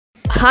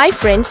Hi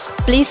friends,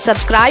 please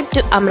subscribe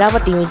to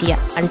Amaravathi Media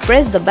and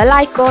press the bell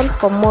icon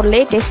for more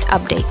latest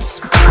updates.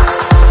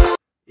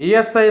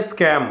 ESI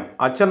scam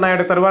Atchen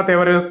Naidu తరువాత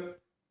ఎవరు?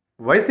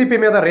 YCP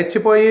మీద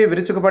రెచ్చిపోయి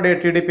విరుచుకుపడే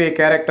TDP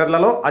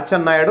క్యారెక్టర్లలో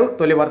Atchen Naidu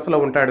తొలి వరుసలో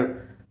ఉంటాడు.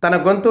 తన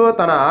గొంతు,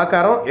 తన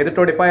ఆకారం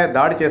ఎదుటోడిపై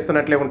దాడి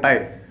చేస్తున్నట్లే ఉంటాయి.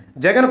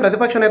 జగన్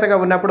ప్రతిపక్ష నేతగా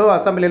ఉన్నప్పుడు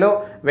అసెంబ్లీలో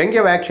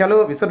వ్యంగ్య వ్యాఖ్యలు,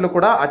 విసురులు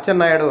కూడా అచ్చెం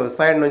నాయుడు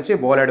సైడ్ నుంచి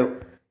బోలెడు.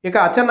 ఇక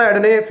అచ్చెం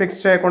నాయుడుని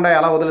ఫిక్స్ చేయకుండా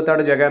ఎలా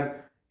వదులుతాడు జగన్?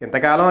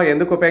 ఇంతకాలం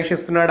ఎందుకు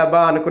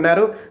ఉపేక్షిస్తున్నాడబ్బా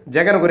అనుకున్నారు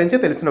జగన్ గురించి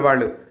తెలిసిన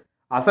వాళ్ళు.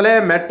 అసలే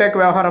మెట్టెక్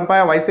వ్యవహారంపై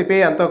వైసీపీ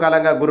ఎంతో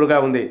కాలంగా గుర్రుగా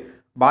ఉంది.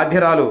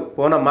 బాధ్యురాలు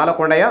పూనం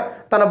మాలకొండయ్య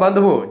తన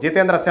బంధువు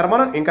జితేంద్ర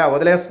శర్మను ఇంకా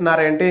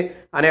వదిలేస్తున్నారేంటి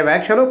అనే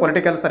వ్యాఖ్యలు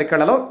పొలిటికల్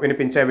సర్కిళ్లలో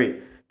వినిపించేవి.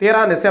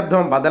 తీరా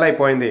నిశ్శబ్దం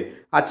బద్దలైపోయింది.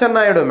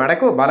 అచ్చెన్నాయుడు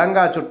మెడకు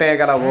బలంగా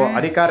చుట్టేయగల ఓ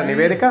అధికార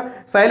నివేదిక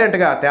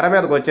సైలెంట్గా తెర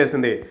మీదకు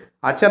వచ్చేసింది.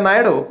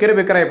 అచ్చెన్నాయుడు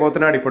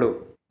ఉక్కిరిబిక్కిరైపోతున్నాడు ఇప్పుడు.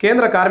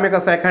 కేంద్ర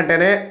కార్మిక శాఖ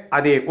అంటేనే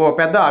అది ఓ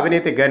పెద్ద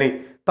అవినీతి గని.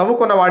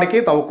 తవ్వుకున్న వాడికి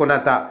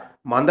తవ్వుకున్నంత.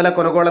 మందుల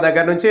కొనుగోళ్ల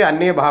దగ్గర నుంచి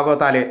అన్నీ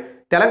భాగోతాలే.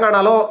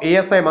 తెలంగాణలో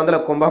ఈఎస్ఐ మందుల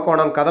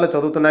కుంభకోణం కథలు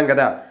చదువుతున్నాం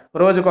కదా,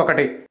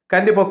 రోజుకొకటి.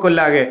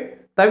 కందిపొక్కుల్లాగే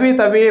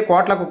తవ్వి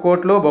కోట్లకు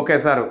కోట్లు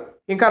బొక్కేశారు.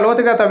 ఇంకా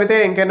లోతుగా తవ్వితే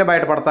ఇంకెన్ని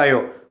బయటపడతాయో.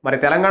 మరి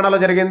తెలంగాణలో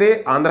జరిగింది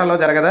ఆంధ్రలో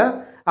జరగదా?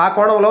 ఆ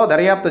కోణంలో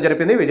దర్యాప్తు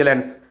జరిపింది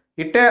విజిలెన్స్.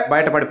 ఇట్టే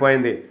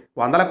బయటపడిపోయింది.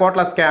 100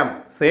 కోట్ల స్కామ్.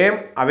 సేమ్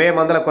అవే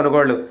మందుల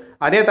కొనుగోళ్లు,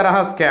 అదే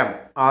తరహా స్కామ్.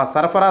 ఆ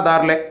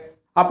సరఫరాదారులే.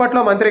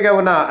 అప్పట్లో మంత్రిగా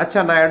ఉన్న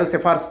అచ్చెం నాయుడు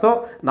సిఫార్సుతో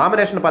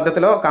నామినేషన్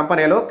పద్ధతిలో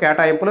కంపెనీలు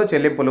కేటాయింపులు,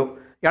 చెల్లింపులు,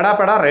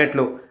 ఎడాపెడా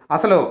రేట్లు.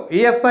 అసలు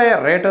ఈఎస్ఐ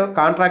రేటు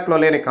కాంట్రాక్ట్లో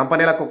లేని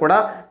కంపెనీలకు కూడా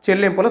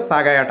చెల్లింపులు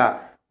సాగాయట.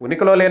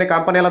 ఉనికిలో లేని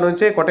కంపెనీల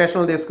నుంచి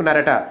కొటేషన్లు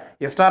తీసుకున్నారట.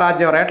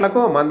 ఇష్టారాజ్యం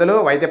రేట్లకు మందులు,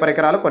 వైద్య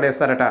పరికరాలు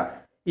కొనేశారట.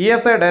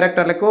 ఈఎస్ఐ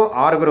డైరెక్టర్లకు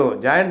 6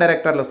 జాయింట్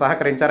డైరెక్టర్లు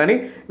సహకరించారని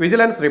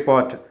విజిలెన్స్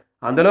రిపోర్ట్.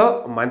 అందులో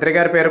మంత్రి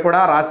గారి పేరు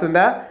కూడా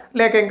రాసిందా,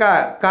 లేక ఇంకా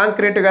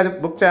కాంక్రీట్గా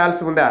బుక్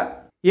చేయాల్సి ఉందా?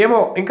 ఏమో.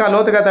 ఇంకా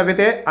లోతుగా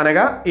తవ్వితే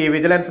అనగా ఈ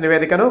విజిలెన్స్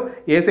నివేదికను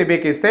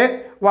ఏసీబీకి ఇస్తే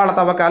వాళ్ళ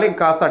తవ్వకాలు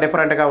ఇంకాస్త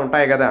డిఫరెంట్గా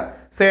ఉంటాయి కదా.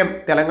 సేమ్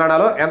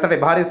తెలంగాణలో ఎంతటి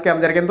భారీ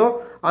స్కామ్ జరిగిందో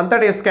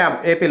అంతటి స్కామ్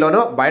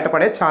ఏపీలోనూ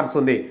బయటపడే ఛాన్స్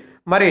ఉంది.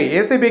 మరి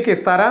ఏసీబీకి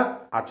ఇస్తారా?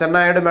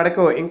 అచ్చెన్నాయుడు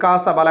మెడకు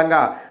ఇంకాస్త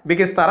బలంగా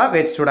బిగిస్తారా?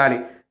 వేచి చూడాలి.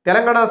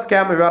 తెలంగాణ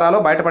స్కామ్ వివరాలు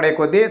బయటపడే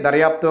కొద్దీ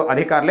దర్యాప్తు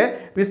అధికారులే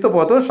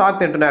విస్తుపోతూ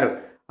షాక్ తింటున్నారు.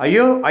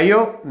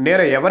 అయ్యో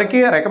నేను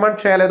ఎవరికీ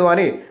రికమెండ్ చేయలేదు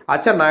అని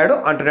అచ్చెన్నాయుడు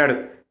అంటున్నాడు.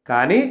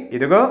 కానీ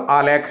ఇదిగో ఆ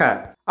లేఖ.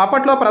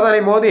 అప్పట్లో ప్రధాని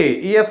మోదీ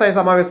ఈఎస్ఐ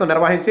సమావేశం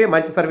నిర్వహించి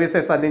మంచి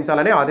సర్వీసెస్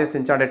అందించాలని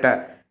ఆదేశించాడట.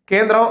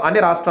 కేంద్రం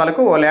అన్ని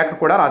రాష్ట్రాలకు ఓ లేఖ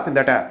కూడా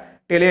రాసిందట.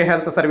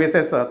 టెలిహెల్త్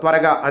సర్వీసెస్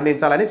త్వరగా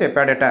అందించాలని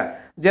చెప్పాడట.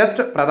 జస్ట్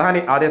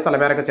ప్రధాని ఆదేశాల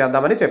మేరకు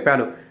చేద్దామని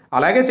చెప్పాను,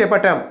 అలాగే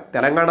చేపట్టాం.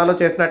 తెలంగాణలో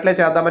చేసినట్లే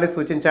చేద్దామని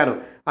సూచించాను,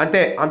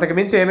 అంతే, అంతకు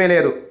మించి ఏమీ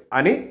లేదు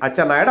అని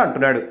అచ్చెన్నాయుడు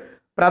అంటున్నాడు.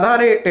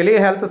 ప్రధాని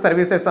టెలిహెల్త్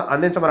సర్వీసెస్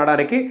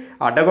అందించమనడానికి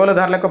అడ్డగోలు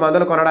ధరలకు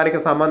మందులు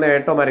కొనడానికి సంబంధం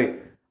ఏంటో మరి.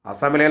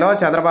 అసెంబ్లీలో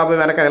చంద్రబాబు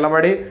వెనక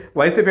నిలబడి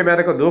వైసీపీ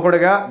మీదకు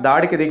దూకుడుగా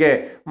దాడికి దిగే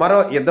మరో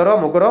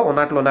 2-3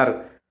 ఉన్నట్లున్నారు.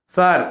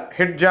 సార్,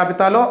 హిట్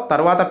జాబితాలో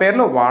తరువాత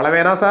పేర్లు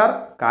వాళ్ళవేనా సార్?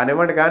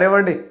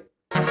 కానివ్వండి.